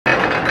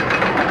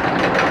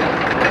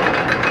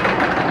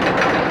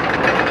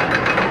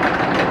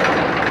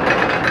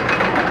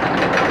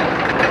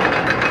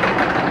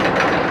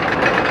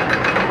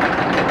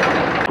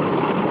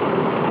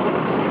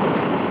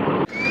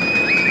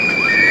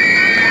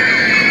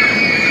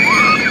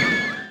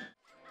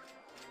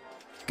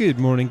Good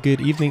morning,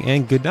 good evening,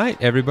 and good night,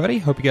 everybody.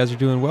 Hope you guys are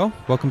doing well.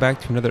 Welcome back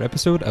to another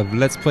episode of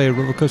Let's Play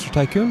RollerCoaster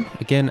Tycoon.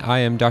 Again, I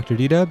am Dr.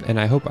 D-Dub, and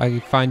I hope I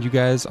find you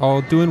guys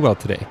all doing well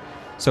today.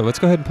 So let's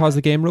go ahead and pause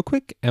the game real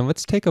quick, and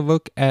let's take a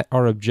look at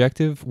our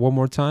objective one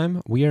more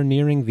time. We are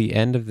nearing the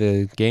end of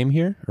the game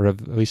here, or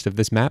at least of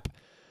this map.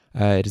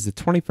 It is the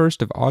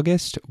 21st of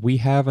August. We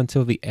have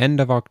until the end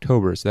of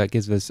October, so that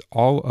gives us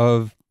all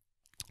of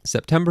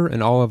September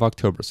and all of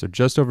October. So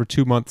just over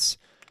 2 months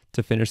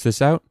to finish this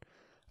out.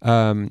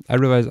 I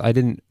realized I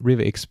didn't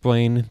really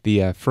explain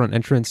the front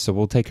entrance, so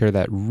we'll take care of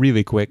that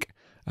really quick.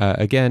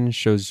 Again,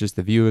 shows just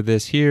the view of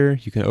this here.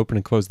 You can open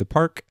and close the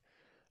park.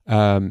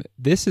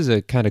 This is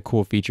a kind of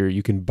cool feature.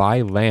 You can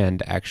buy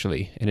land,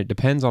 actually, and it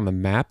depends on the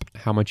map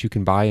how much you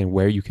can buy and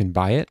where you can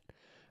buy it.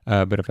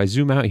 But if I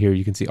zoom out here,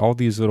 you can see all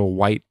these little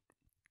white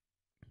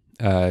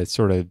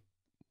sort of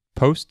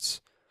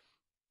posts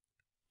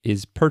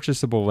is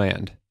purchasable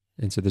land.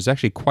 And so there's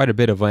actually quite a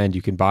bit of land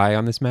you can buy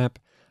on this map.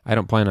 I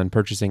don't plan on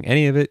purchasing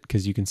any of it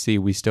because you can see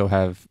we still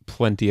have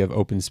plenty of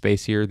open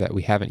space here that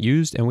we haven't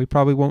used, and we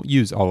probably won't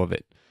use all of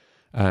it.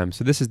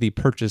 So this is the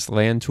purchase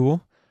land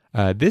tool.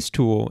 This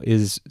tool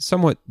is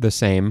somewhat the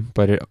same,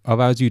 but it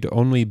allows you to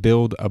only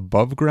build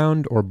above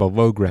ground or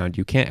below ground.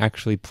 You can't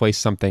actually place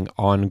something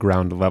on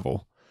ground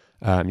level.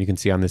 You can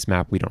see on this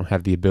map we don't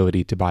have the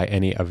ability to buy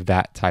any of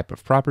that type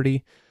of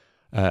property.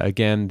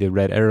 Again, the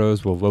red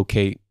arrows will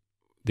locate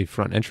the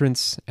front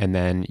entrance, and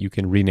then you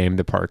can rename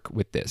the park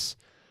with this.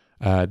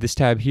 This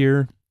tab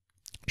here,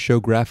 show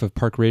graph of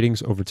park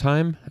ratings over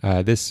time.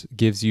 This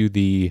gives you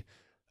the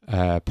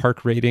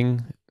park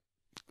rating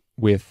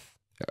with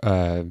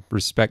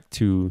respect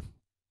to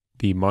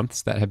the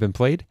months that have been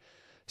played.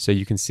 So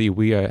you can see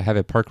we have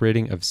a park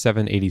rating of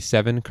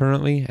 787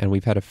 currently, and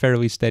we've had a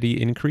fairly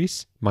steady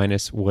increase,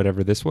 minus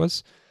whatever this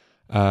was.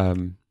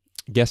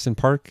 Guests in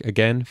park,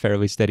 again,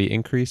 fairly steady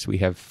increase. We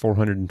have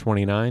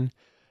 429.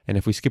 And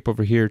if we skip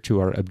over here to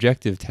our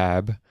objective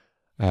tab,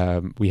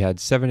 we had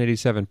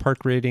 787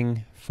 park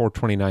rating,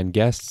 429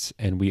 guests,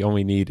 and we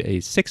only need a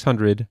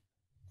 600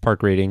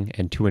 park rating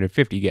and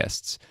 250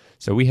 guests.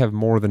 So we have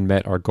more than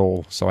met our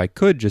goal. So I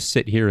could just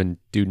sit here and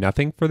do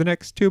nothing for the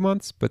next 2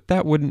 months, but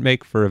that wouldn't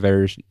make for a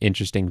very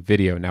interesting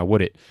video, now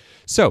would it?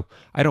 So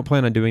I don't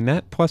plan on doing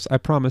that. Plus, I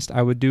promised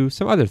I would do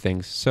some other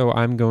things, so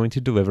I'm going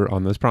to deliver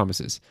on those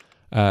promises.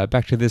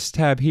 Back to this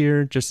tab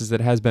here, just as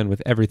it has been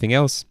with everything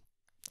else.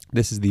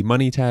 This is the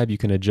money tab. You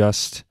can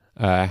adjust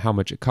how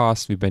much it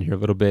costs. We've been here a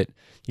little bit.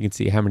 You can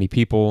see how many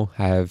people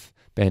have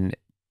been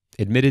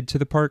admitted to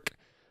the park.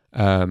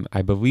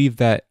 I believe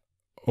that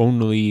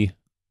only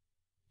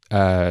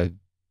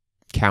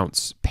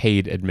counts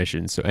paid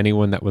admission. So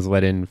anyone that was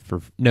let in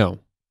for... No,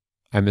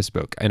 I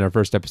misspoke. In our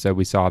first episode,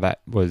 we saw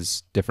that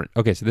was different.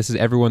 Okay, so this is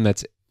everyone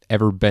that's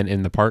ever been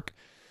in the park.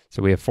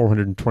 So we have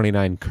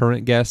 429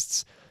 current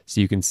guests.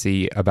 So you can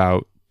see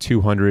about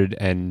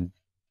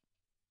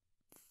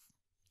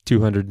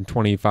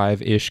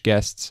 225-ish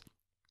guests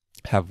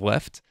have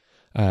left.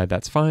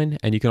 That's fine.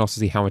 And you can also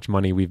see how much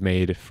money we've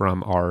made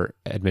from our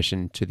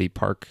admission to the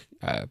park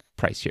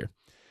price here.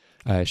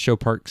 Show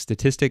park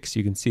statistics.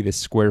 You can see the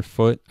square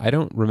foot. I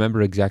don't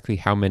remember exactly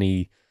how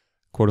many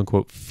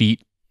quote-unquote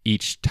feet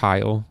each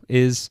tile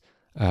is.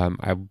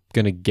 I'm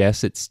going to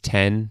guess it's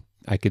 10.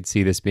 I could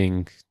see this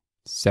being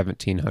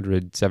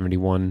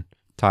 1,771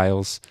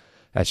 tiles.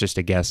 That's just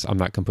a guess. I'm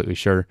not completely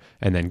sure.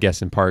 And then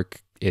guess in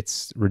park,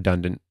 it's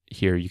redundant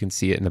here. You can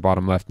see it in the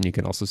bottom left, and you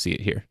can also see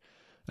it here.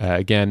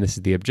 Again, this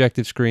is the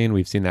objective screen.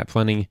 We've seen that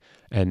plenty.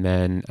 And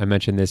then I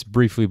mentioned this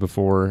briefly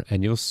before,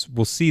 and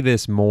we'll see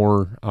this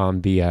more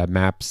on the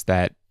maps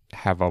that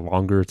have a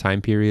longer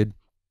time period.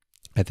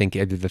 I think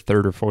either the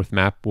third or fourth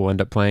map we'll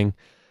end up playing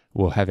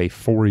will have a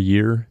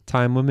 4-year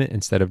time limit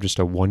instead of just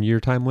a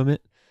 1-year time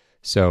limit.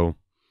 So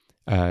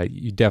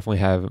you definitely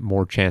have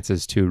more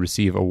chances to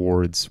receive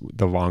awards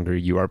the longer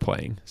you are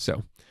playing.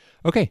 So,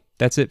 okay,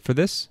 that's it for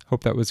this.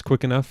 Hope that was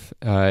quick enough.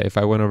 If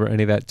I went over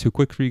any of that too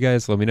quick for you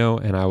guys, let me know,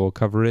 and I will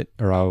cover it,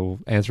 or I'll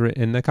answer it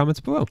in the comments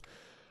below.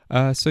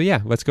 So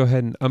yeah, let's go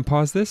ahead and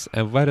unpause this,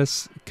 and let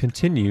us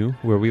continue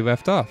where we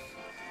left off.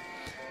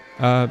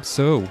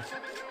 So,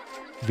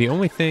 the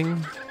only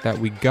thing that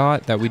we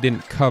got that we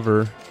didn't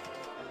cover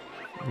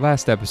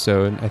last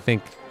episode, I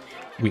think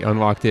we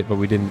unlocked it, but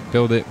we didn't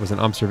build it, was an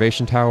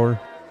observation tower.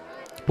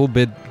 We'll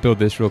build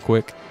this real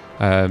quick.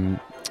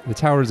 The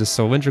tower is a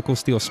cylindrical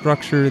steel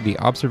structure. The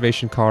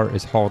observation car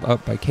is hauled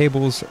up by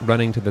cables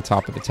running to the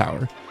top of the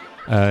tower.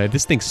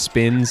 This thing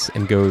spins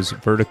and goes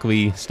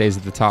vertically, stays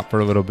at the top for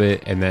a little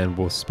bit, and then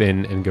will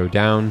spin and go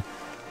down.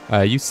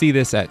 You see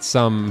this at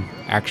some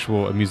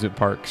actual amusement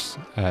parks.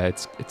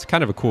 It's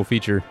kind of a cool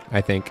feature,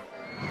 I think.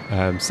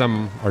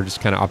 Some are just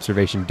kind of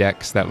observation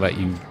decks that let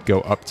you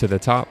go up to the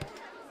top.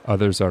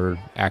 Others are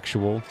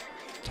actual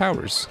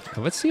towers.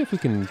 Now let's see if we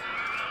can...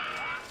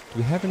 Do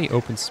we have any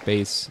open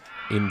space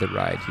in the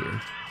ride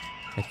here?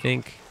 I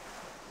think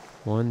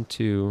 1,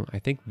 2, I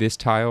think this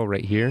tile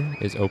right here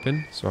is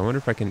open. So I wonder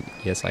if I can,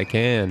 yes I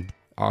can.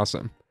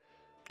 Awesome.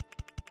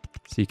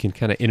 So you can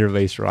kind of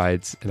interlace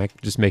rides, and I'm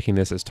just making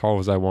this as tall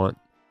as I want.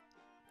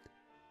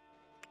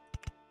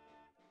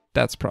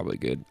 That's probably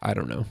good. I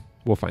don't know.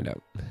 We'll find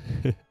out.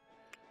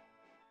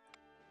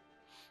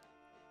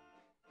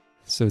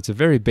 So it's a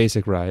very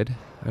basic ride.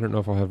 I don't know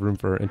if I'll have room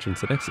for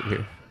entrance and exit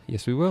here.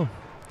 Yes, we will.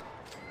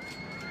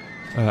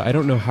 I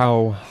don't know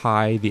how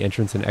high the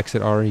entrance and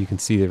exit are. You can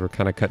see they were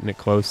kind of cutting it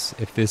close.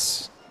 If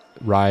this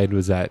ride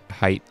was at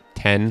height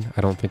 10,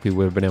 I don't think we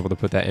would have been able to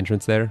put that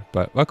entrance there.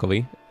 But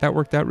luckily, that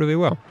worked out really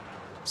well.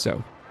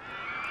 So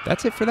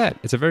that's it for that.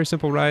 It's a very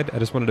simple ride. I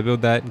just wanted to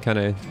build that and kind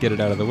of get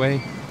it out of the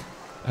way.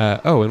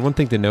 Oh, and one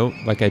thing to note,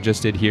 like I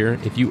just did here,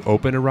 if you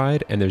open a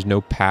ride and there's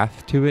no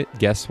path to it,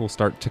 guests will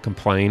start to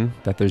complain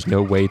that there's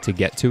no way to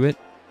get to it.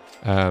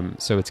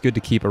 So it's good to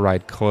keep a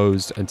ride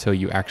closed until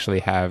you actually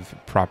have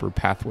proper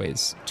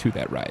pathways to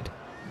that ride.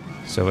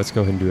 So let's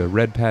go ahead and do a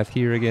red path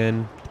here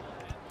again.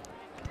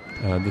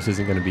 This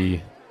isn't going to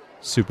be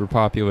super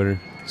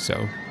popular,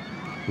 so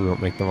we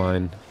won't make the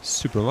line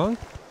super long.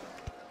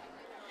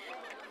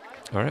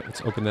 All right,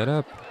 let's open that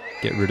up.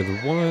 Get rid of the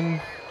one.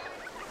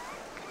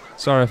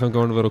 Sorry if I'm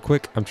going a little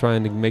quick. I'm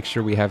trying to make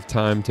sure we have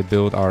time to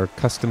build our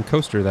custom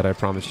coaster that I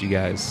promised you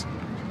guys.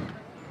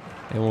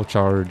 And we'll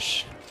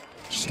charge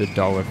just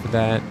 $1 for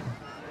that.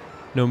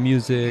 No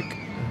music.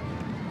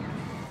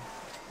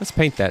 Let's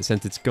paint that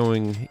since it's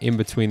going in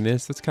between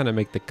this. Let's kind of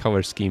make the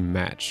color scheme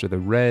match. So the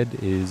red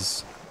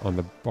is on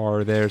the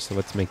bar there, so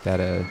let's make that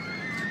a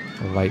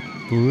light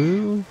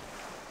blue.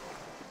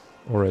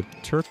 Or a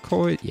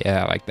turquoise.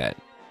 Yeah, I like that.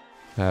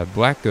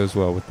 Black goes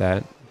well with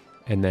that.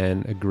 And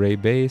then a gray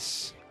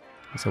base.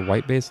 Does a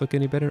white base look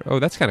any better? Oh,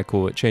 that's kind of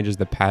cool. It changes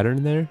the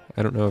pattern there.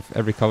 I don't know if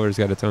every color's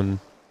got its own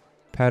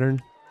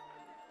pattern.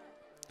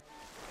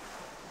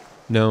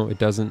 No, it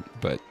doesn't,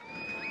 but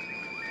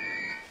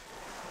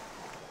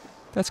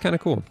that's kind of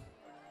cool.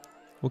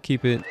 We'll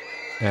keep it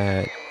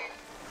at...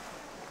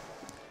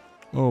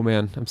 Oh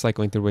man, I'm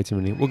cycling through way too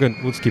many. We'll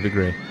just keep it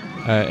gray.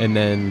 And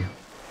then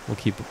we'll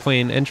keep the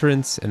plain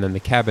entrance, and then the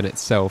cabin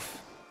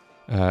itself.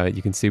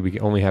 You can see we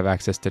only have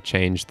access to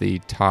change the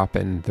top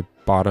and the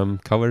bottom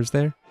colors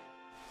there.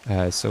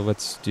 So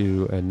let's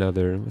do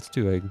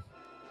a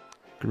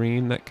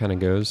green, that kind of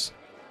goes,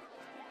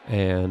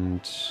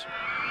 and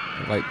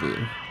a light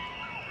blue.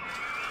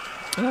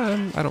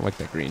 I don't like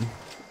that green.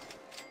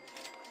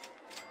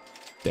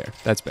 There,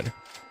 that's better.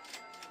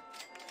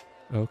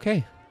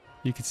 Okay,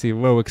 you can see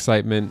low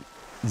excitement,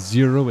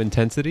 0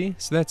 intensity,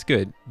 so that's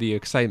good. The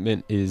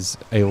excitement is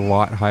a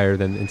lot higher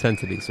than the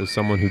intensity, so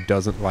someone who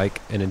doesn't like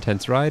an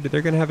intense ride,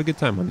 they're going to have a good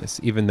time on this,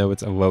 even though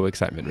it's a low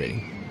excitement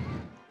rating.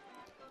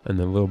 And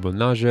then a little bit of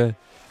nausea.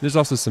 There's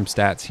also some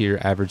stats here,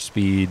 average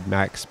speed,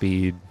 max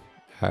speed,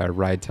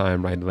 ride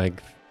time, ride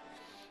length.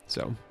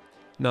 So,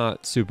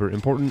 not super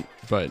important,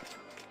 but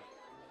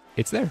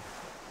it's there.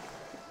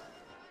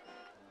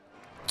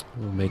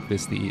 We'll make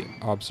this the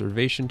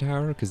observation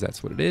tower, because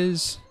that's what it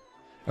is.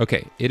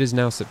 Okay, it is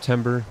now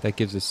September. That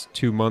gives us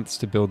 2 months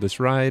to build this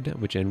ride,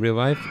 which in real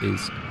life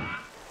is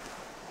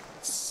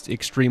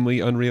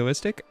extremely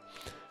unrealistic.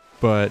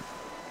 But,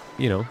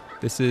 you know,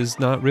 this is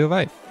not real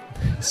life.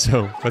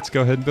 So let's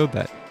go ahead and build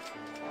that.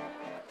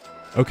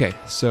 Okay,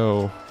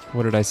 so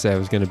what did I say I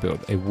was going to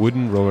build? A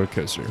wooden roller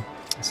coaster.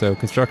 So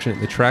construction,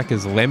 the track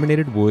is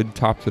laminated wood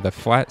topped with a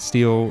flat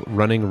steel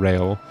running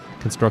rail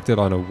constructed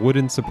on a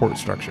wooden support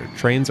structure.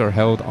 Trains are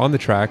held on the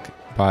track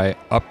by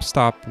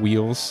upstop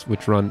wheels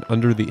which run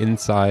under the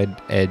inside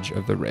edge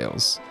of the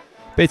rails.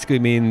 Basically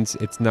means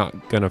it's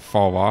not going to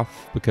fall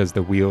off because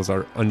the wheels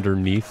are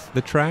underneath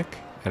the track,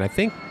 and I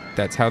think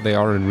that's how they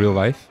are in real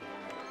life.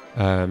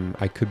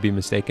 I could be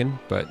mistaken,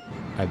 but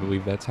I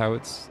believe that's how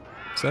it's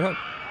set up.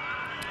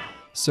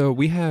 So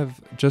we have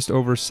just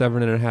over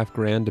 $7.5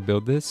 grand to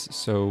build this.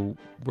 So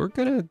we're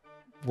gonna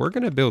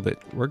build it.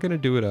 We're gonna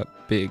do it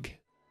up big.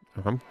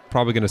 I'm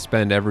probably gonna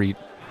spend every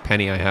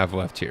penny I have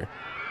left here,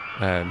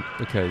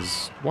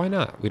 because why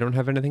not? We don't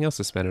have anything else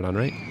to spend it on,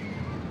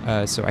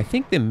 right? So I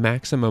think the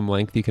maximum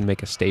length you can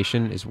make a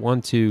station is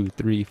 1, 2,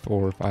 3,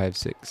 4, 5,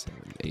 6,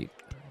 7, 8,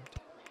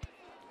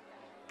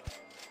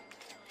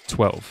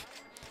 12.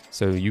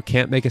 So you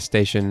can't make a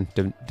station,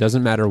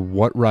 doesn't matter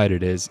what ride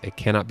it is, it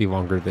cannot be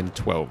longer than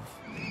 12.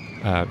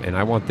 And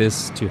I want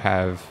this to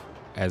have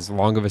as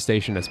long of a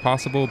station as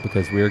possible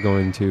because we're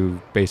going to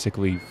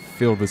basically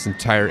fill this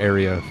entire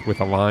area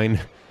with a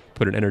line,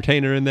 put an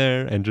entertainer in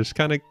there, and just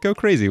kind of go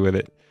crazy with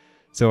it.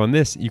 So on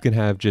this, you can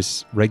have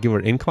just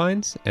regular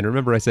inclines. And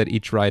remember I said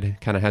each ride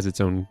kind of has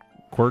its own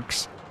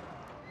quirks.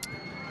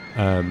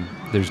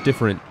 There's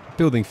different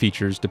building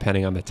features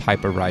depending on the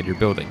type of ride you're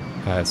building.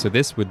 So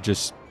this would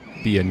just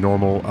be a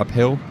normal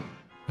uphill.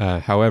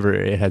 However,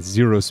 it has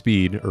 0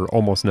 speed or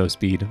almost no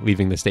speed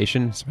leaving the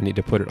station, so I need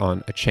to put it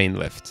on a chain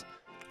lift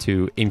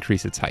to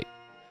increase its height.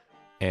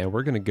 And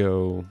we're going to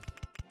go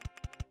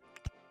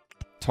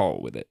tall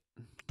with it.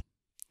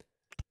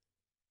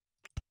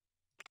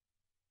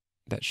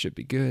 That should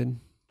be good.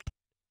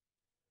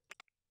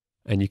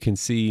 And you can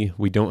see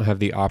we don't have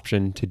the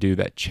option to do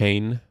that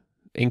chain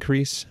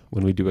increase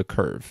when we do a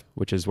curve,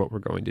 which is what we're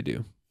going to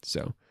do.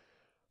 So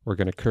we're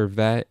going to curve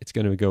that. It's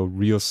going to go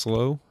real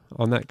slow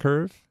on that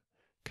curve,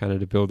 kind of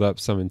to build up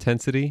some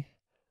intensity.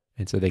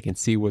 And so they can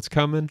see what's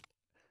coming.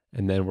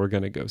 And then we're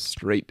going to go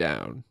straight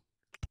down.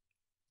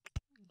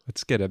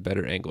 Let's get a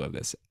better angle of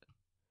this.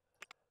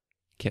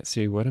 Can't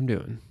see what I'm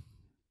doing.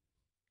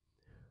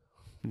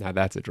 Now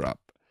that's a drop.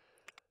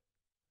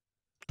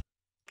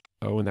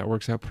 Oh, and that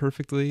works out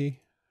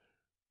perfectly.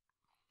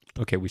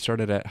 Okay, we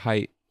started at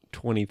height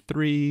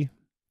 23.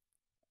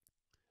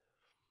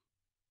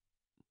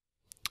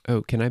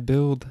 Oh, can I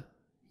build?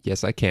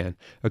 Yes, I can.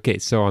 Okay,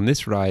 so on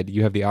this ride,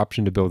 you have the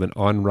option to build an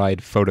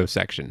on-ride photo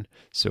section.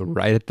 So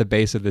right at the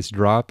base of this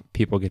drop,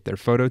 people get their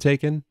photo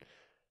taken,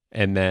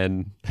 and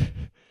then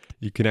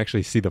you can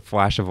actually see the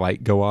flash of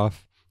light go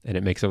off, and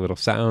it makes a little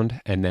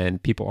sound, and then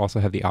people also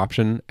have the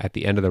option at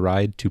the end of the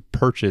ride to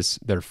purchase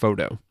their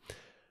photo,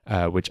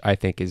 which I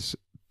think is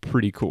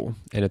pretty cool,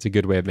 and it's a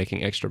good way of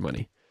making extra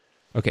money.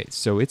 Okay,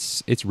 so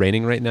it's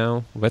raining right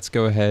now. Let's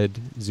go ahead,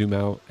 zoom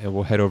out, and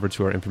we'll head over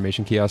to our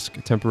information kiosk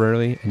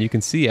temporarily, and you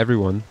can see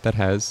everyone that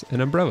has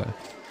an umbrella.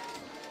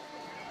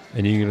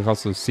 And you can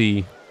also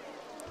see,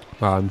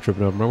 wow, I'm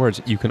tripping over my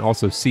words. You can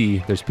also see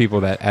there's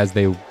people that as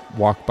they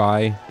walk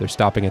by, they're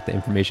stopping at the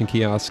information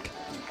kiosk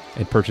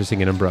and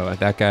purchasing an umbrella.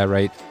 That guy,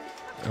 right?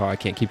 Oh, I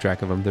can't keep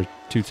track of them. They're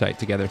too tight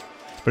together.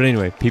 But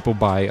anyway, people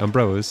buy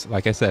umbrellas,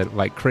 like I said,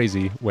 like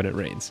crazy when it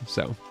rains,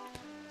 so.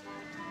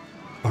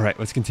 All right,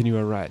 let's continue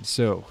our ride.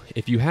 So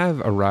if you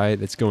have a ride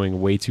that's going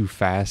way too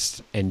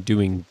fast and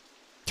doing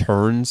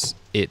turns,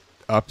 it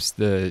ups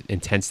the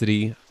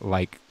intensity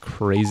like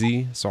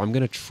crazy. So I'm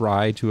going to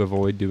try to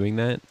avoid doing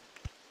that.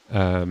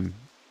 Okay,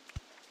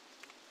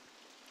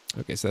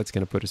 so that's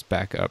going to put us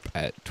back up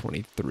at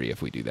 23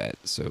 if we do that.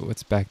 So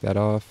let's back that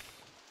off.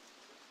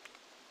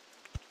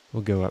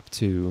 We'll go up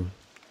to,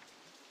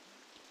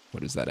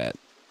 what is that at?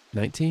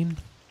 19?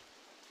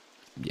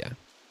 Yeah.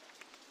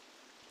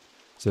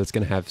 So it's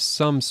going to have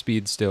some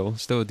speed still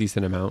a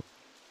decent amount,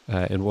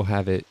 and we'll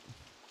have it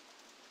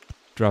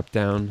drop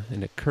down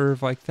in a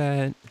curve like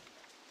that.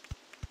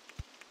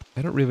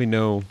 I don't really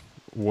know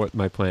what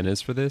my plan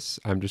is for this.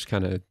 I'm just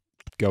kind of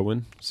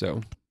going,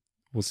 so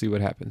we'll see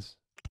what happens.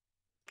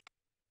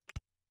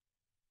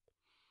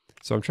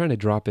 So I'm trying to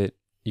drop it.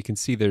 You can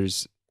see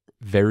there's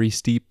very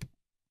steep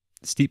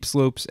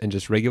slopes and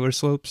just regular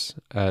slopes.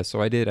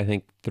 So I did, I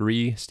think,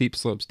 3 steep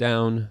slopes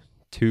down,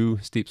 2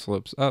 steep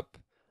slopes up.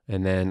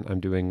 And then I'm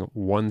doing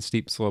 1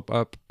 steep slope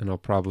up, and I'll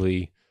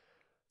probably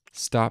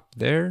stop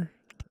there.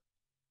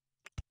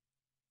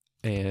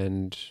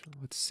 And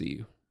let's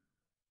see.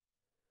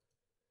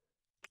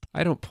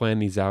 I don't plan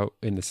these out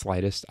in the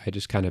slightest. I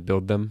just kind of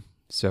build them.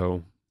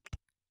 So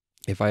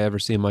if I ever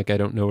seem like I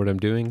don't know what I'm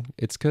doing,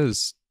 it's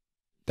because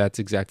that's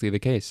exactly the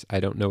case. I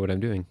don't know what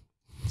I'm doing.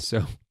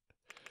 So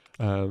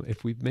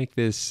if we make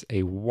this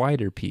a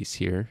wider piece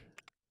here,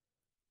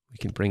 we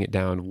can bring it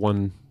down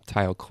 1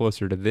 tile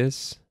closer to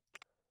this.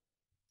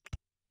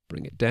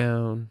 Bring it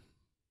down.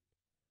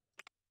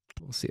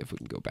 We'll see if we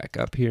can go back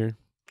up here.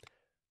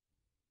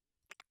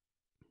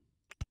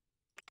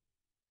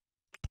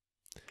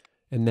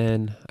 And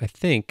then I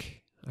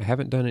think, I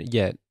haven't done it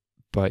yet,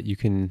 but you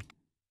can,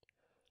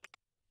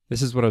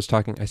 this is what I was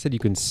talking, I said you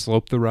can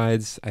slope the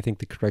rides. I think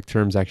the correct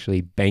term is actually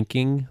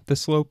banking the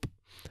slope.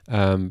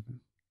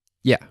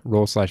 Yeah,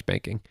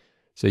 roll/banking.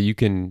 So you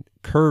can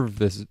curve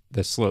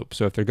the slope.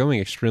 So if they're going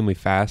extremely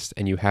fast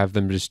and you have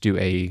them just do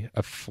a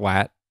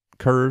flat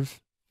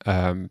curve,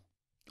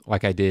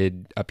 like I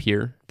did up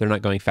here, they're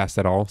not going fast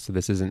at all, so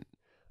this isn't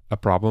a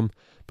problem.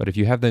 But if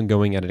you have them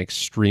going at an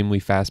extremely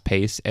fast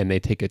pace and they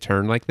take a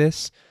turn like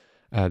this,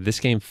 this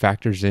game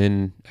factors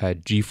in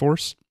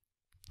G-force.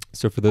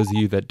 So for those of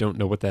you that don't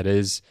know what that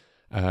is,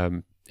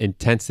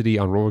 intensity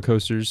on roller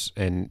coasters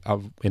and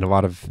in a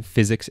lot of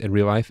physics in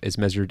real life is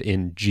measured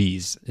in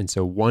G's. And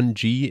so 1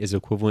 G is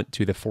equivalent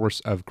to the force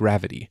of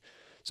gravity.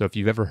 So if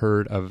you've ever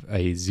heard of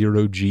a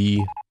 0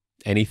 G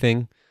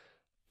anything,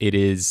 it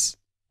is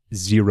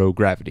 0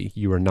 gravity.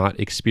 You are not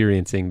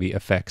experiencing the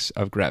effects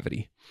of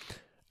gravity.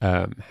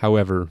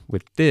 However,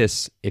 with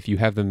this, if you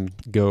have them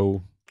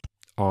go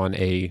on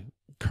a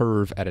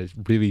curve at a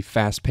really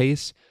fast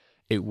pace,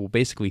 it will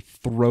basically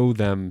throw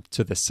them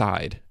to the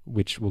side,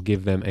 which will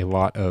give them a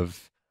lot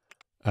of,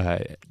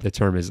 the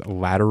term is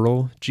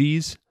lateral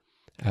G's,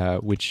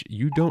 which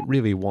you don't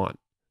really want.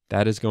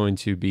 That is going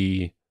to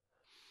be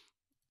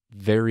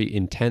very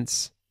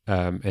intense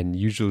and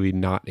usually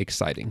not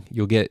exciting.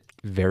 You'll get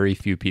very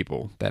few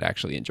people that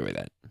actually enjoy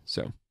that.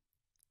 So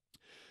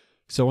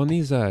on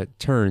these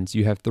turns,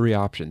 you have 3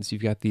 options.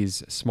 You've got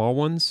these small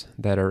ones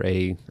that are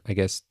I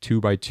guess,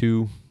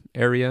 2x2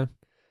 area.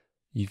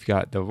 You've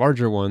got the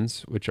larger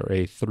ones, which are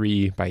a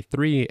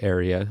 3x3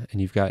 area. And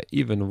you've got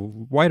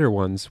even wider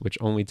ones, which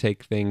only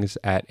take things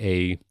at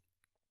I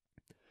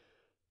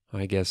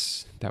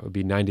guess that would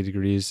be 90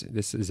 degrees.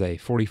 This is a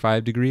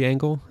 45-degree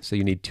angle, so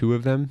you need 2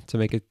 of them to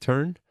make a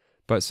turn.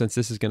 But since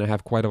this is going to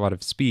have quite a lot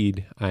of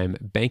speed, I'm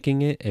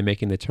banking it and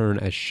making the turn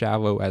as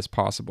shallow as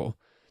possible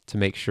to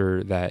make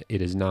sure that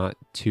it is not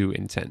too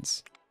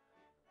intense.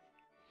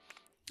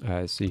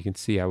 So you can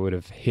see I would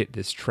have hit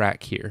this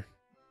track here.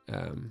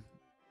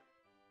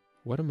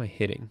 What am I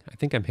hitting? I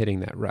think I'm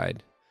hitting that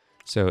ride.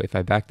 So if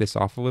I back this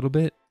off a little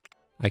bit,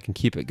 I can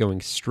keep it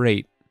going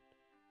straight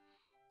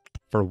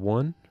for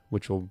 1,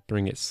 which will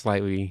bring it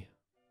slightly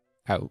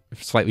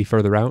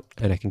further out,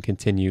 and I can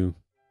continue.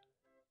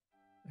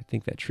 I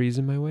think that tree's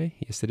in my way.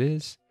 Yes, it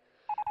is.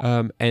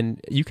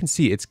 And you can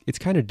see it's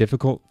kind of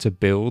difficult to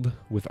build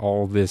with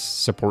all this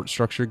support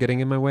structure getting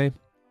in my way.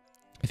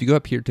 If you go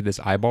up here to this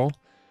eyeball,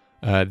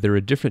 there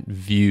are different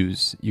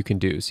views you can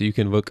do. So you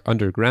can look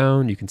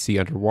underground, you can see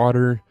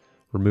underwater,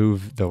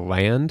 remove the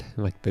land,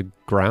 like the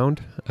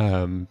ground,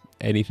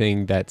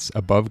 anything that's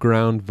above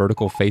ground,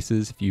 vertical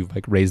faces, if you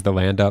like raise the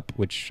land up,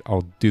 which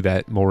I'll do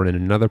that more in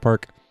another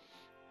park.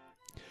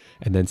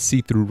 And then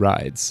see-through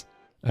rides.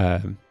 I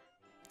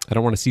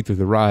don't want to see through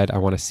the ride, I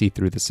want to see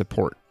through the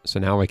support. So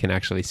now I can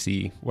actually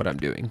see what I'm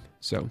doing.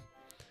 So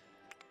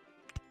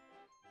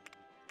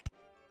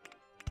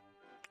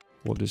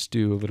we'll just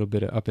do a little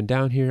bit of up and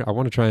down here. I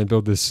want to try and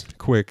build this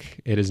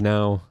quick. It is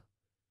now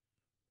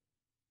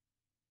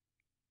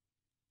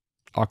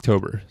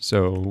October,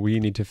 so we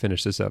need to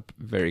finish this up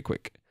very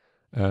quick.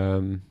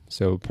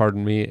 So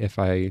pardon me if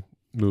I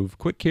move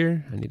quick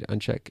here. I need to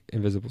uncheck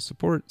invisible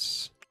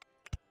supports.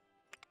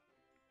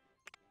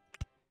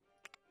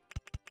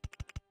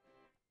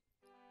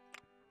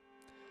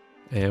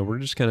 And we're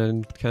just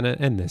gonna kind of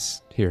end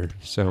this here.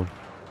 So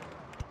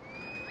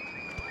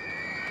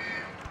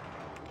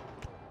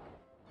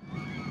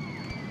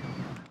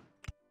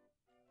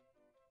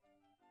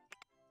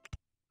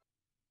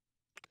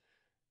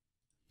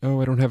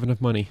oh, I don't have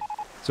enough money.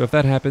 So if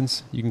that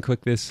happens, you can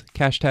click this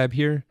cash tab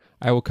here.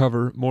 I will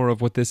cover more of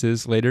what this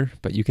is later,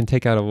 but you can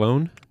take out a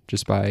loan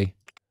just by,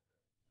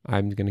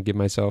 I'm gonna give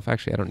myself,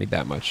 actually I don't need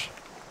that much.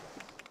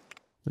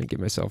 Let me give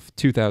myself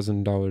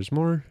 $2,000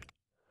 more.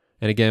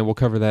 And again, we'll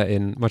cover that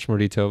in much more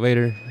detail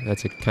later.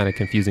 That's a kind of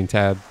confusing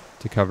tab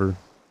to cover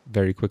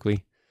very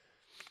quickly.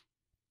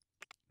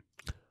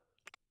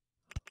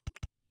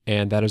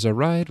 And that is our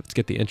ride. Let's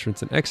get the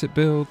entrance and exit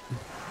build.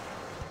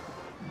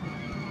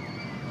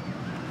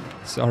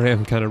 Sorry,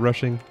 I'm kind of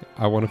rushing.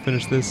 I want to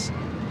finish this.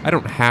 I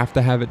don't have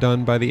to have it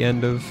done by the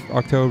end of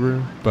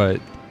October, but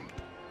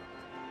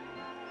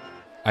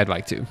I'd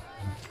like to.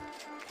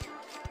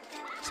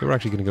 So we're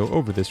actually going to go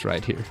over this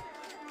ride here.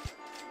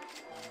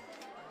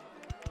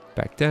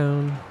 Back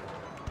down.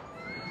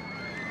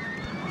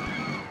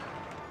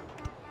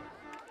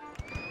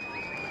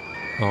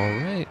 All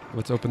right,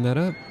 let's open that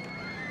up.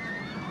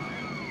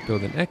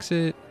 Build an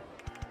exit.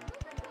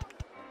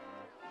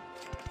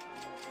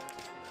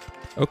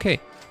 Okay,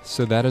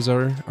 so that is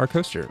our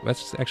coaster.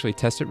 Let's actually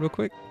test it real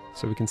quick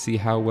so we can see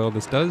how well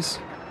this does.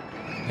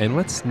 And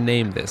let's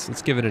name this.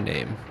 Let's give it a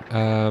name.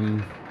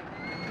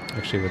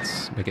 Actually,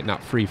 let's make it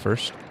not free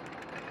first.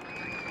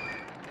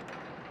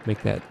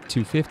 Make that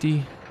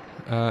 $250.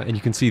 And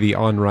you can see the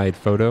on-ride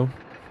photo.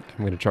 I'm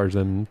going to charge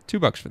them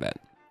 $2 for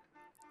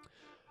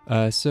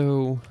that.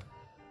 So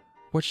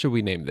what should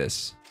we name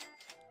this?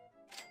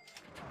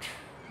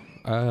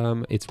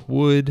 It's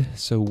wood,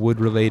 so wood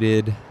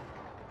related.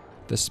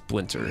 The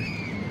Splinter.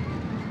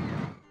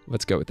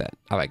 Let's go with that.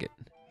 I like it.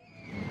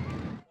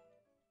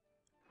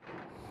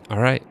 All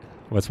right,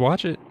 let's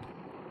watch it.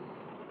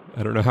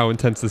 I don't know how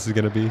intense this is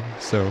going to be,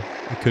 so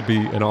it could be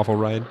an awful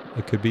ride.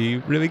 It could be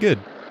really good.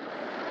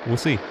 We'll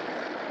see.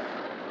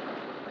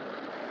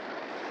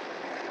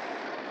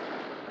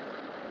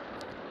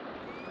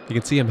 You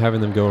can see I'm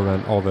having them go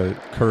around all the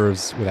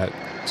curves without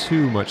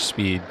too much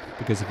speed,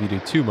 because if you do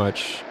too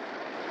much,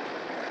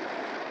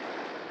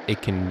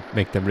 it can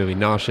make them really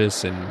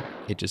nauseous and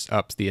it just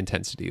ups the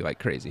intensity like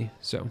crazy.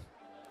 So,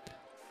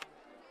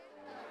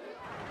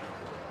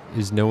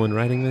 is no one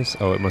riding this?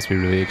 Oh, it must be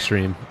really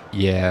extreme.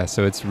 Yeah,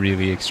 so it's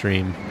really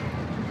extreme.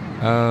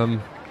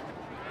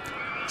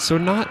 So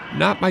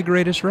not my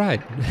greatest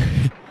ride.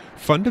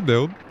 Fun to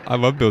build. I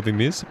love building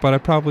these, but I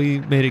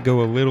probably made it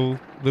go a little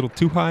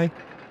too high.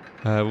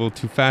 A little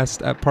too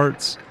fast at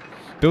parts.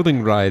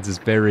 Building rides is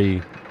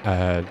very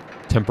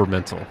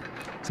temperamental.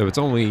 So it's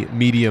only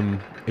medium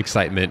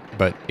excitement,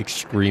 but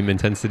extreme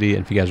intensity.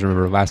 And if you guys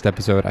remember last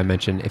episode, I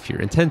mentioned if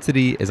your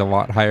intensity is a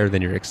lot higher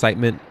than your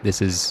excitement,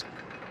 this is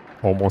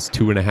almost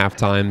 2.5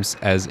 times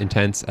as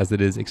intense as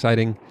it is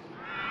exciting.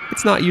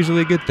 It's not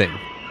usually a good thing.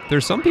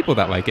 There's some people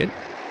that like it,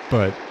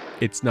 but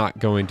it's not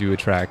going to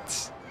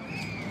attract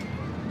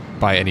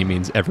by any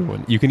means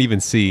everyone. You can even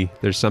see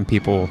there's some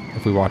people,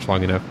 if we watch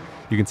long enough,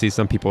 you can see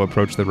some people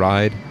approach the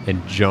ride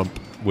and jump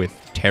with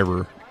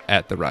terror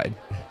at the ride.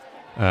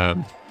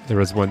 There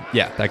was one,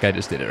 yeah, that guy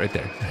just did it right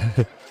there.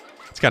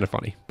 It's kind of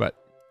funny, but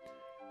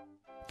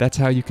that's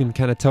how you can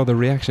kind of tell the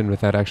reaction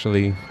without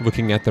actually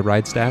looking at the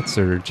ride stats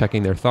or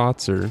checking their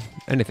thoughts or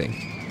anything.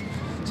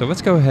 So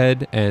let's go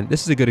ahead, and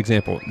this is a good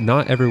example.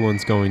 Not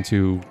everyone's going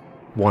to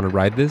want to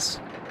ride this,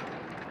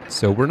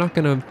 so we're not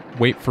going to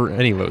wait for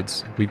any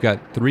loads. We've got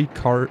 3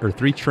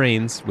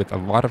 trains with a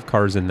lot of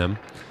cars in them.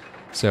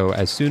 So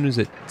as soon as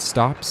it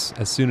stops,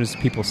 as soon as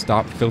people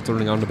stop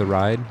filtering onto the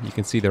ride, you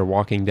can see they're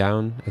walking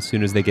down. As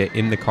soon as they get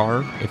in the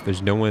car, if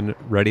there's no one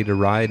ready to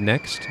ride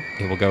next,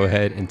 it will go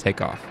ahead and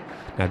take off.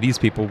 Now these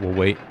people will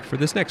wait for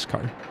this next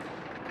car.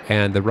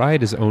 And the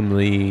ride is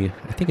only,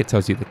 I think it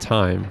tells you the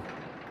time.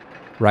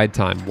 Ride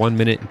time, 1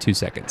 minute and 2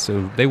 seconds.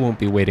 So they won't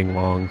be waiting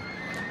long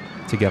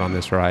to get on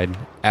this ride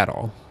at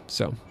all.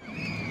 So,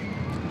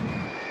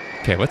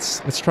 okay,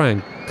 let's try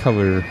and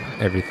color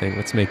everything.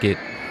 Let's make it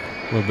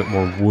a little bit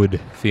more wood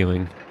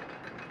feeling.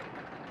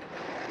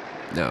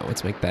 No,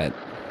 let's make that.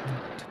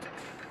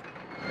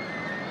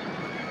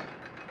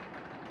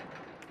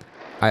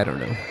 I don't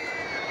know.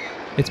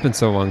 It's been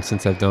so long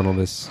since I've done all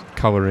this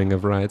coloring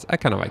of rides. I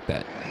kind of like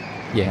that.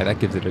 Yeah, that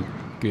gives it a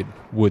good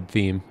wood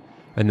theme.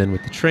 And then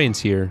with the trains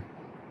here,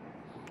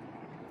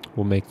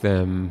 we'll make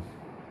them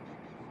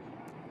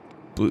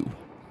blue.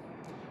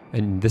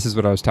 And this is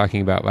what I was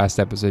talking about last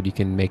episode. You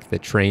can make the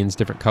trains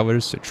different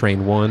colors. So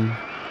train 1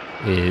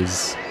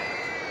 is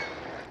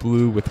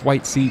blue with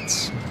white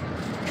seats.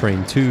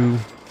 Train 2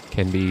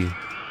 can be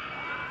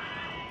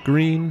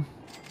green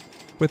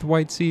with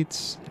white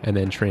seats. And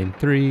then train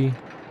 3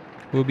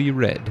 will be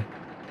red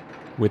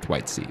with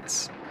white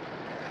seats.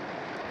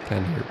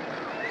 Kind of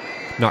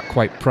not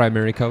quite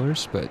primary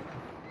colors, but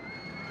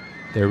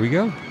there we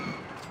go.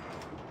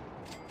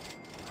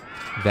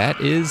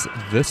 That is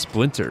the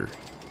Splinter.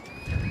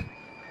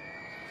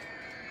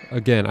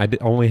 Again, I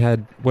only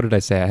had, what did I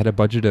say? I had a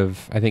budget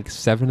of, I think,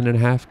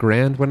 $7.5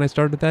 grand when I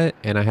started that,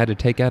 and I had to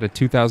take out a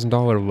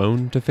 $2,000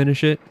 loan to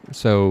finish it.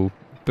 So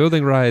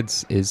building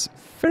rides is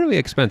fairly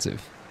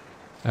expensive,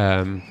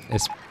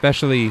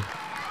 especially.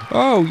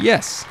 Oh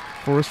yes,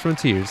 Forest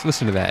Frontiers.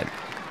 Listen to that.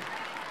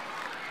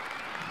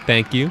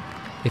 Thank you.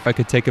 If I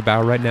could take a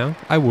bow right now,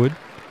 I would.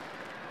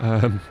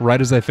 Right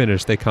as I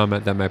finish, they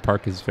comment that my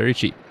park is very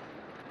cheap.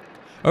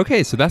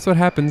 Okay, so that's what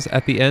happens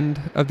at the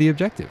end of the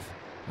objective.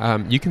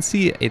 You can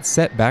see it's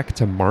set back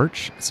to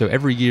March, so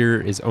every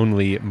year is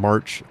only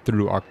March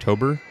through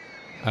October.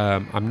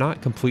 I'm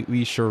not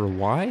completely sure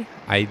why.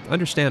 I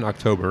understand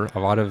October. A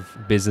lot of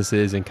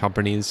businesses and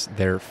companies,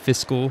 their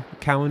fiscal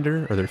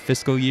calendar or their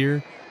fiscal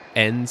year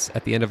ends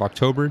at the end of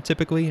October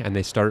typically, and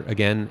they start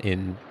again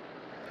in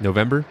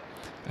November.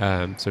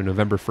 So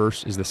November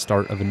 1st is the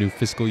start of a new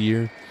fiscal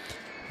year.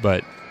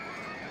 But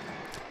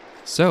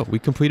so we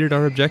completed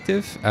our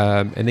objective,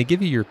 and they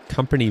give you your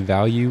company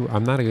value.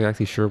 I'm not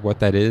exactly sure what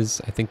that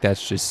is. I think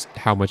that's just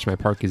how much my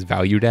park is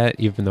valued at,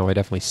 even though I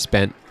definitely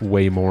spent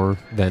way more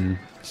than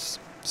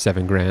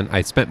 $7 grand.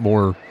 I spent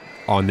more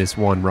on this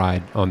one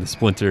ride on the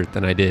Splinter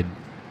than I did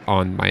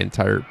on my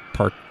entire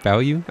park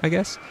value, I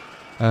guess.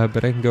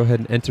 But I can go ahead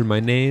and enter my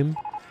name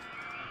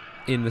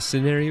in the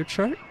scenario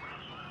chart.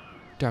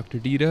 Dr.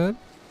 D-Dub.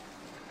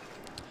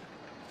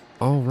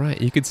 All right,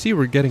 you can see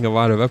we're getting a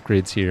lot of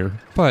upgrades here,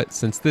 but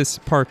since this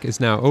park is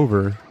now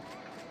over,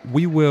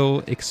 we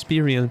will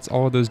experience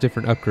all of those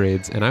different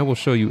upgrades, and I will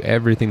show you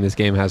everything this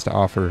game has to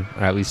offer,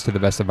 or at least to the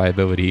best of my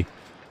ability,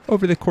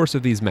 over the course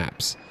of these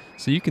maps.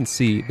 So you can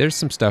see there's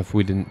some stuff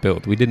we didn't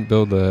build. We didn't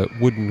build a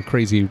wooden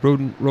crazy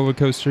rodent roller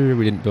coaster.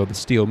 We didn't build a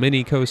steel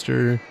mini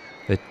coaster,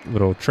 the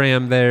little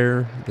tram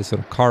there, this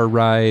little car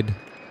ride.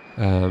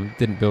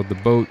 Didn't build the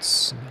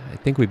boats. I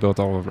think we built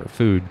all of our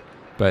food,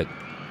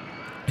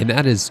 and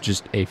that is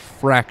just a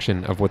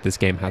fraction of what this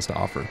game has to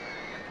offer.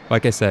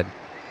 Like I said,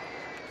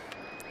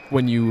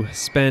 when you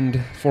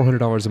spend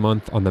 $400 a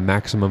month on the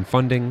maximum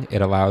funding,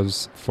 it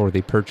allows for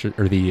the purchase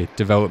or the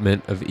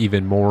development of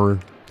even more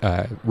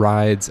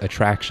rides,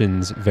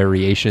 attractions,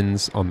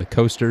 variations on the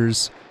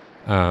coasters,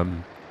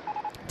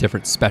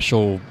 different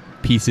special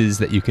pieces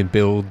that you can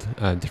build,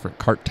 different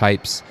cart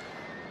types.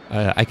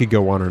 I could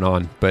go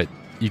on, but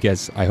you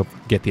guys, I hope,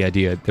 get the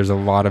idea. There's a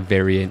lot of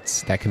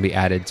variants that can be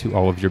added to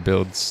all of your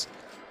builds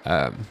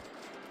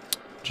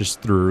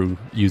just through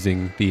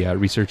using the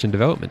research and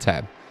development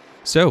tab.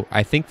 So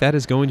I think that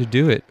is going to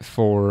do it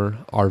for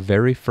our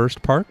very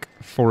first park,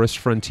 Forest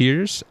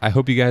Frontiers. I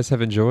hope you guys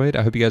have enjoyed.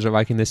 I hope you guys are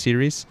liking this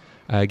series.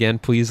 Again,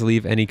 please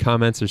leave any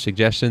comments or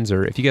suggestions,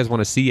 or if you guys want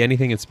to see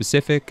anything in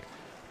specific,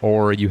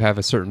 or you have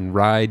a certain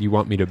ride you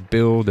want me to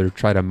build or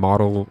try to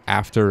model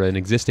after an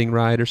existing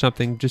ride or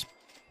something, just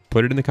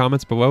put it in the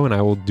comments below and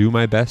I will do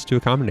my best to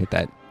accommodate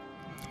that.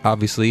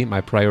 Obviously, my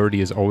priority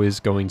is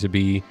always going to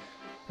be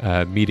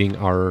meeting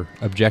our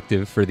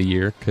objective for the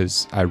year,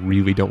 because I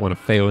really don't want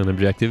to fail an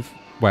objective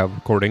while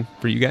recording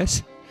for you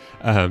guys.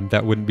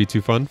 That wouldn't be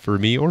too fun for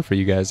me or for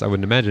you guys, I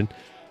wouldn't imagine.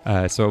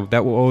 So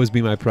that will always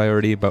be my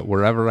priority, but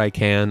wherever I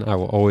can, I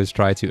will always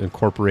try to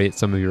incorporate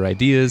some of your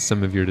ideas,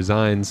 some of your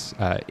designs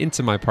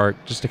into my park,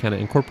 just to kind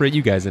of incorporate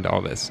you guys into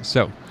all this.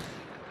 So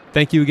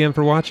thank you again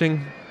for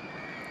watching.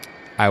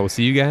 I will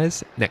see you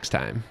guys next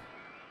time.